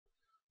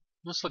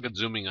Let's look at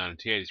zooming on a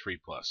TI-83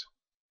 plus.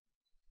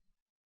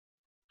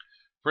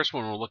 First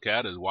one we'll look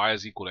at is y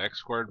is equal to x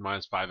squared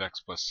minus 5x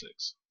plus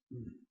 6.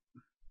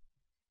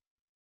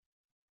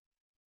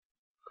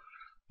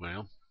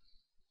 Well,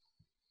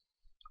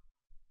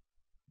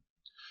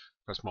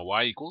 press my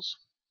y equals,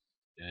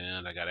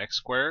 and I got x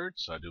squared,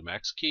 so I do my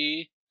x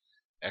key,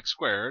 x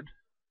squared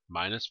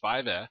minus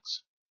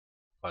 5x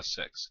plus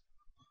 6.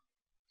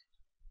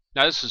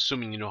 Now this is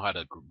assuming you know how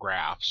to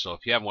graph, so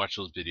if you haven't watched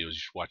those videos, you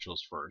should watch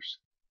those first.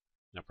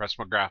 Now press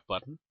my graph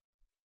button,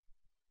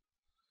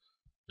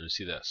 and you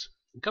see this.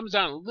 It comes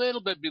down a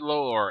little bit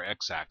below our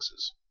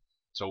x-axis.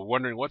 So we're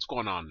wondering what's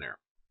going on there.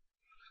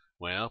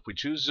 Well, if we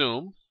choose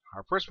zoom,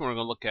 our first one we're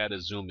going to look at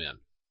is zoom in.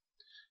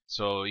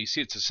 So you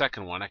see it's the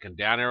second one. I can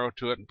down arrow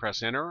to it and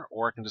press enter,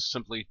 or I can just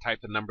simply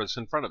type the number that's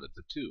in front of it,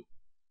 the 2.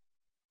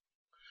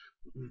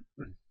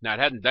 Now it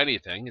hadn't done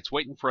anything. It's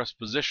waiting for us to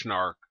position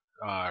our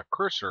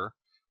cursor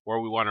where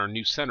we want our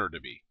new center to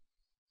be.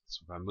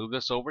 So if I move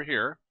this over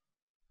here,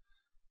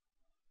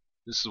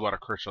 this is what our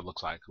cursor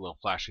looks like, a little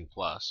flashing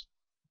plus.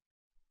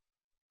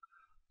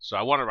 So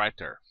I want it right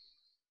there.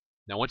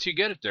 Now once you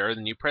get it there,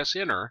 then you press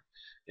enter,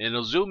 and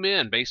it'll zoom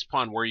in based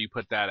upon where you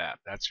put that at.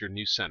 That's your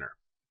new center.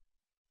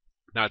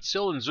 Now it's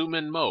still in zoom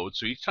in mode,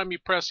 so each time you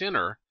press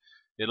enter,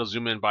 it'll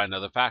zoom in by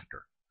another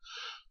factor.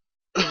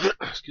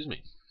 Excuse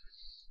me.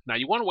 Now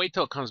you want to wait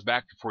till it comes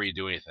back before you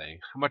do anything.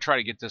 I'm going to try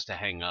to get this to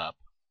hang up.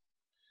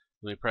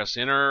 Let me press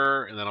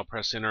enter, and then I'll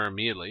press enter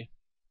immediately.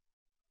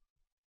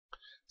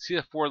 See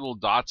the 4 little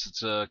dots?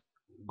 It's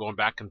going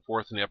back and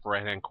forth in the upper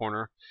right hand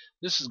corner.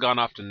 This has gone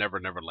off to Never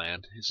Never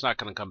Land. It's not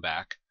going to come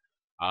back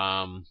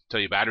until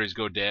your batteries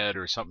go dead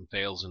or something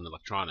fails in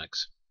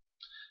electronics.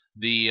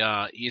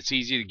 It's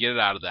easy to get it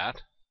out of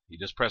that. You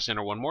just press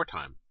enter one more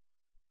time.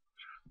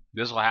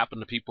 This will happen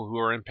to people who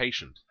are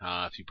impatient.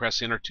 If you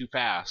press enter too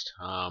fast,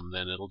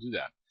 then it'll do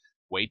that.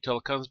 Wait till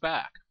it comes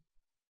back.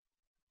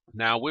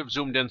 Now we've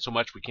zoomed in so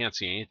much we can't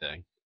see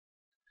anything.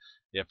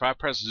 If I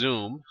press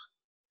zoom,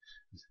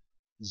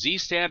 Z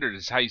standard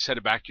is how you set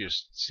it back to your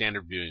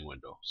standard viewing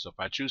window. So if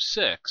I choose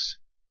 6,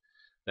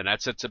 then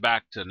that sets it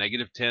back to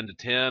 -10 to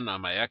 10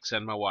 on my X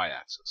and my Y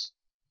axis.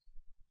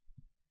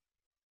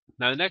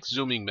 Now the next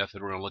zooming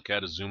method we're going to look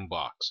at is zoom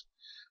box,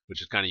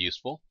 which is kind of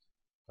useful.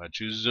 If I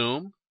choose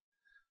zoom,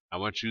 I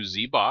want to choose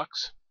Z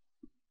box.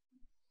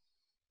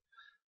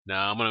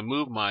 Now I'm going to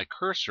move my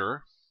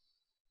cursor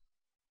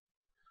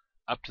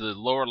up to the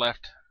lower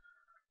left,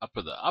 up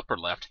to the upper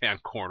left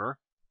hand corner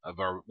of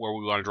where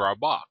we want to draw a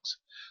box.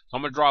 So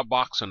I'm going to draw a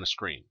box on the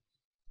screen.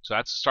 So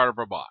that's the start of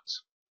our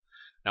box.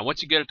 Now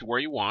once you get it to where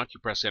you want, you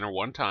press enter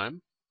one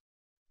time,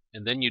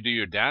 and then you do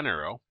your down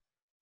arrow.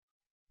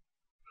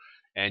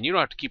 And you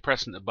don't have to keep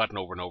pressing the button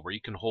over and over.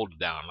 You can hold it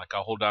down. Like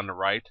I'll hold down the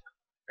right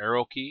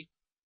arrow key,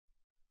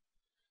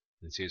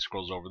 and see it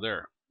scrolls over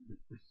there.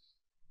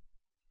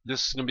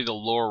 This is going to be the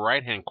lower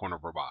right hand corner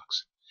of our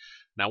box.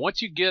 Now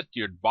once you get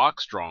your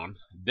box drawn,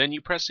 then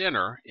you press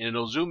enter, and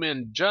it'll zoom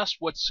in just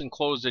what's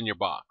enclosed in your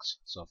box.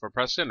 So if I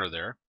press enter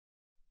there,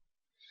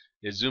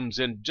 it zooms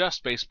in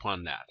just based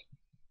upon that.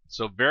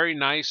 So very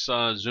nice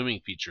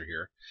zooming feature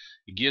here.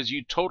 It gives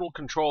you total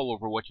control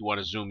over what you want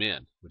to zoom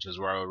in, which is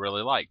what I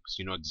really like, because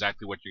you know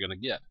exactly what you're going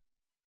to get.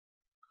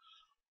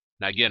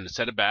 Now again, to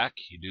set it back,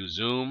 you do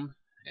zoom,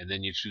 and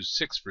then you choose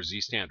 6 for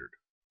Z standard.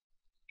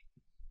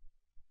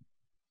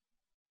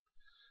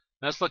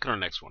 Now let's look at our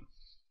next one.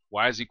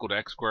 Y is equal to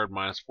x squared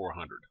minus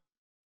 400.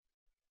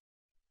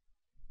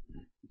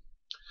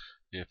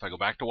 And if I go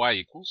back to y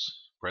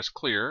equals, press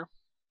clear,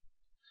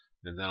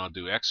 and then I'll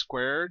do x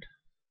squared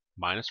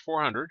minus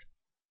 400.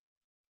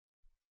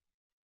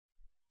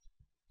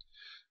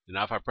 And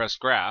now if I press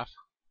graph,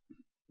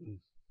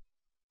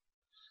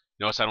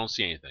 notice I don't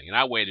see anything. And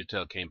I waited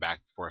till it came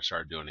back before I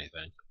started doing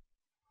anything.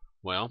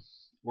 Well,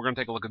 we're going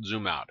to take a look at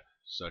zoom out.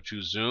 So I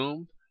choose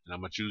zoom, and I'm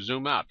going to choose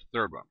zoom out, the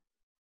third one.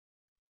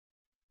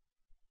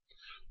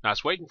 Now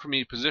it's waiting for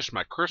me to position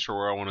my cursor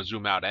where I want to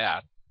zoom out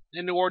at,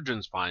 and the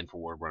origin's fine for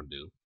what we're going to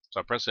do. So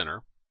I press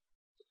enter.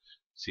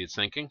 See it's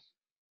thinking,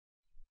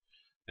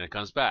 and it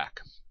comes back.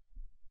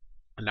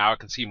 And now I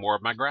can see more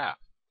of my graph.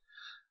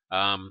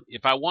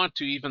 If I want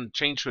to even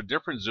change to a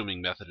different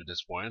zooming method at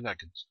this point, I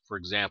could, for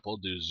example,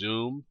 do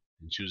zoom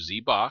and choose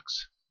Z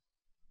box.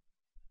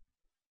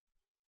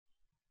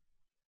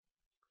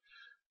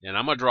 And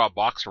I'm going to draw a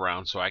box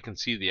around so I can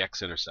see the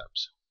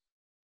x-intercepts.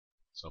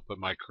 So I'll put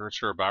my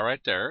cursor about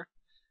right there.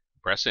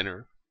 Press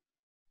enter,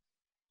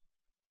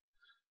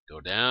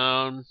 go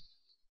down,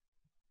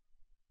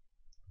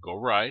 go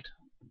right,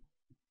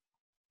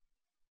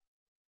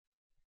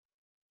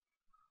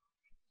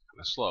 kind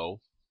of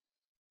slow.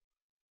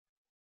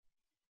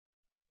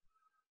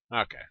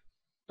 Okay,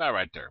 about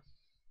right there.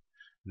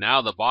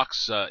 Now the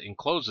box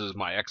encloses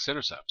my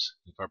x-intercepts.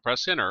 If I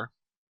press enter,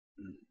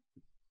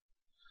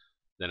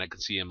 then I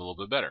can see them a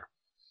little bit better.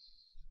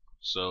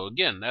 So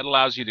again, that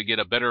allows you to get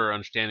a better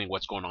understanding of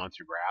what's going on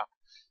through graph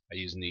by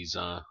using these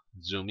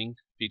zooming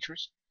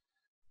features.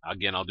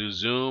 Again, I'll do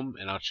zoom,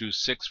 and I'll choose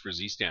 6 for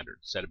Z standard.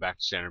 Set it back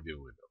to standard view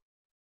window.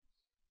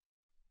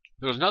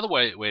 There's another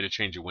way to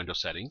change your window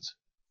settings.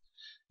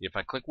 If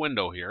I click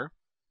Window here,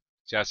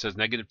 see how it says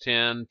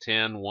 -10,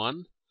 10,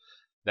 1?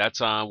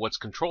 That's what's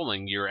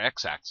controlling your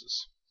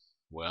x-axis.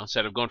 Well,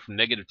 instead of going from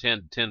 -10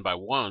 to 10 by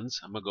 1s,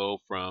 I'm going to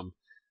go from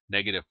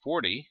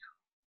 -40,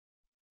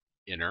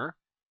 enter,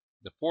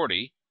 the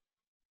 40,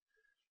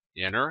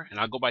 enter, and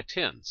I'll go by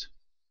 10s.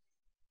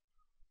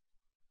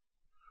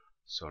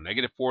 So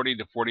 -40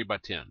 to 40 by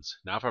 10s.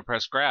 Now if I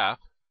press Graph,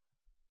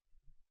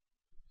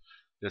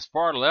 this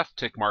far left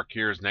tick mark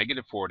here is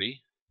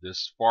 -40.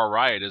 This far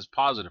right is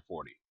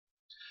 +40.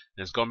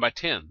 And it's going by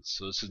 10s.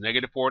 So this is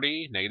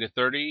 -40,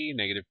 -30,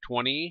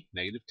 -20,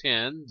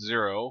 -10,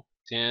 0,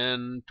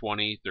 10,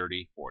 20,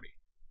 30, 40.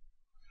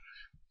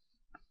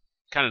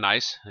 Kind of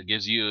nice. It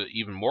gives you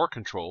even more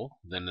control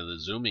than the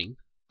zooming.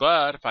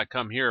 But if I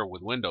come here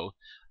with Window,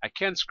 I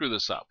can screw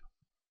this up.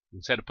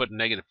 Instead of putting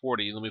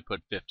 -40, let me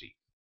put 50.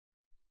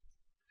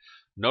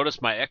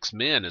 Notice my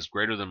X-min is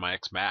greater than my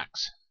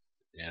X-max.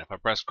 And if I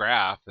press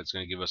Graph, it's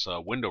going to give us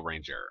a window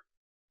range error.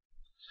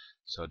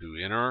 So do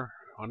enter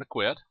on the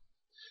quit.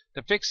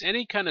 To fix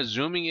any kind of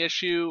zooming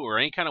issue or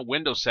any kind of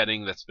window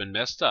setting that's been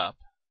messed up,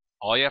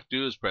 all you have to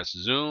do is press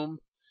Zoom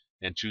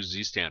and choose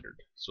Z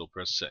Standard. So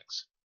press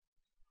 6.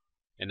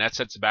 And that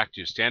sets it back to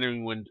your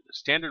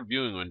standard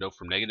viewing window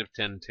from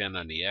 -10, 10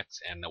 on the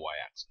X and the Y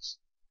axis.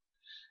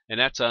 And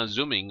that's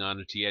zooming on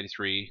the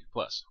TI-83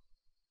 Plus.